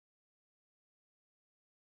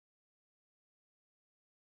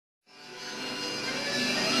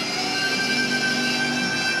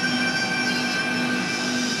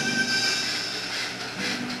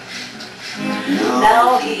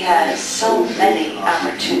many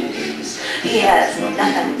opportunities. He has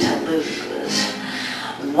nothing to lose.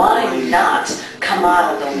 Why not come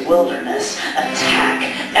out of the wilderness, attack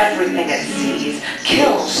everything it sees,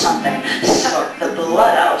 kill something, suck the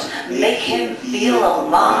blood out, make him feel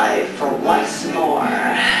alive for once more?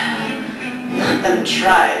 Let them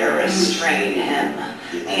try to restrain him.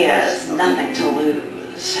 He has nothing to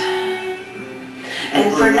lose.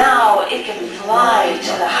 And for now, it can fly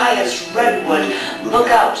to the highest redwood, look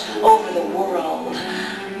out over the world,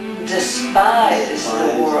 despise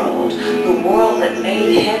the world that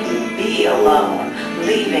made him be alone,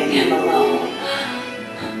 leaving him alone.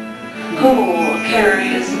 Who will carry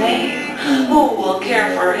his name? Who will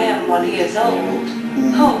care for him when he is old?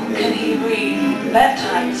 Who can he read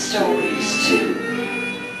bedtime stories to?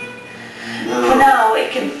 For now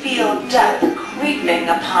it can feel death creeping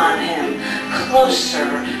upon him, closer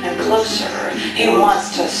and closer. He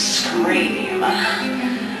wants to scream.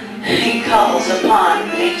 He calls upon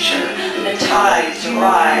nature. The tides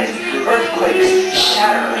rise, earthquakes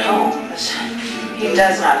shatter homes. He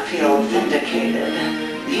does not feel vindicated.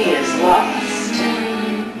 He is lost.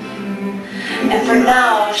 And for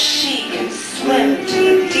now, she can swim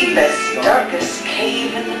to the deepest, darkest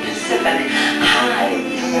cave in the Pacific, hide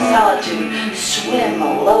from the solitude, swim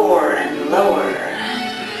lower and lower.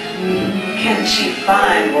 Can she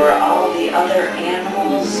find where all the other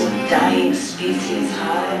animals of dying species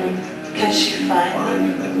hide? Can she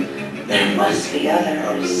find them? There must be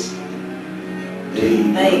others.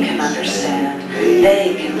 They can understand.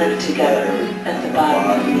 They can live together at the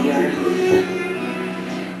bottom of the earth.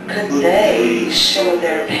 Could they show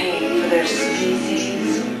their pain for their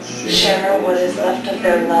species, share what is left of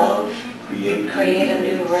their love, create a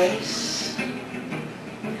new race?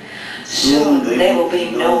 Soon they will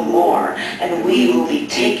be no more, and we will be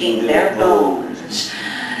taking their bones,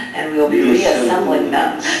 and we will be reassembling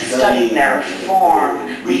them, studying their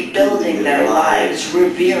form, rebuilding their lives,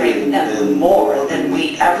 revering them more than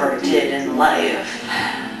we ever did in life.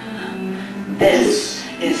 This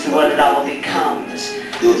is what it all becomes.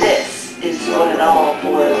 This is what it all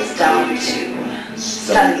boils down to.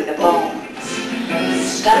 Study the bones.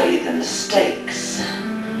 Study the mistakes.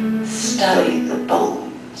 Study the bones.